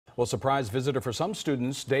Well, surprise visitor for some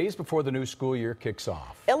students days before the new school year kicks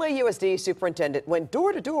off. LAUSD Superintendent went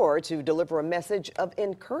door to door to deliver a message of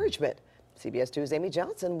encouragement. CBS 2's Amy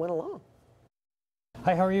Johnson went along.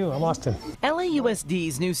 Hi, how are you? I'm Austin.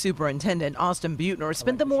 LAUSD's new superintendent, Austin Beutner,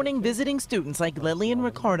 spent the morning visiting students like Lily and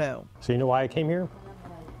Ricardo. So you know why I came here?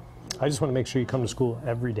 I just want to make sure you come to school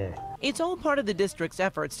every day. It's all part of the district's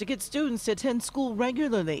efforts to get students to attend school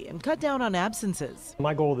regularly and cut down on absences.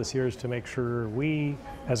 My goal this year is to make sure we,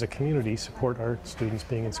 as a community, support our students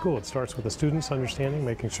being in school. It starts with the students understanding,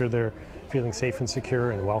 making sure they're feeling safe and secure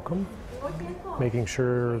and welcome, making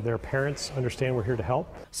sure their parents understand we're here to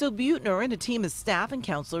help. So Beutner and a team of staff and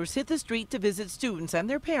counselors hit the street to visit students and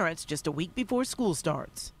their parents just a week before school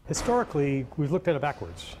starts. Historically, we've looked at it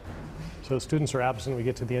backwards. So students are absent, we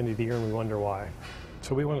get to the end of the year and we wonder why.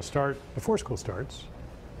 So we want to start before school starts,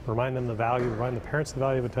 remind them the value, remind the parents the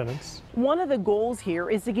value of attendance. One of the goals here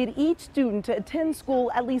is to get each student to attend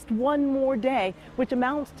school at least one more day, which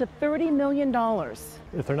amounts to $30 million.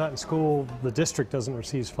 If they're not in school, the district doesn't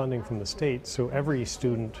receive funding from the state, so every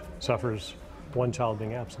student suffers one child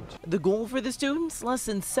being absent. The goal for the students, less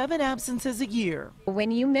than 7 absences a year. When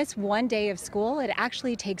you miss one day of school, it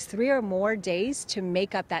actually takes 3 or more days to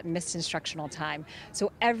make up that missed instructional time.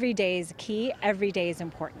 So every day is key, every day is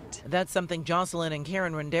important. That's something Jocelyn and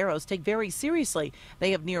Karen Renderos take very seriously.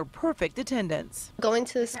 They have near perfect attendance. Going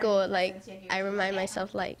to school, I remind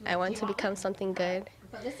myself, I want to become something good.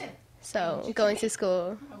 So going to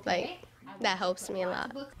school, that helps me a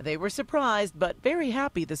lot. They were surprised, but very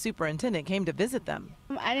happy the superintendent came to visit them.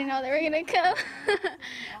 I didn't know they were going to come.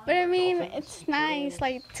 But I mean, it's nice,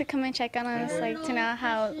 to come and check on us, to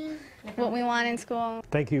know what we want in school.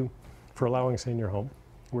 Thank you for allowing us in your home.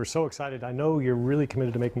 We're so excited. I know you're really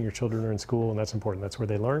committed to making your children are in school, and that's important. That's where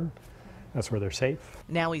they learn. That's where they're safe.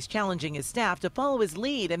 Now he's challenging his staff to follow his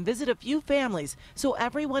lead and visit a few families so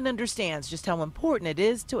everyone understands just how important it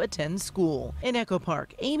is to attend school. In Echo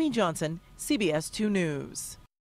Park, Amy Johnson, CBS 2 News.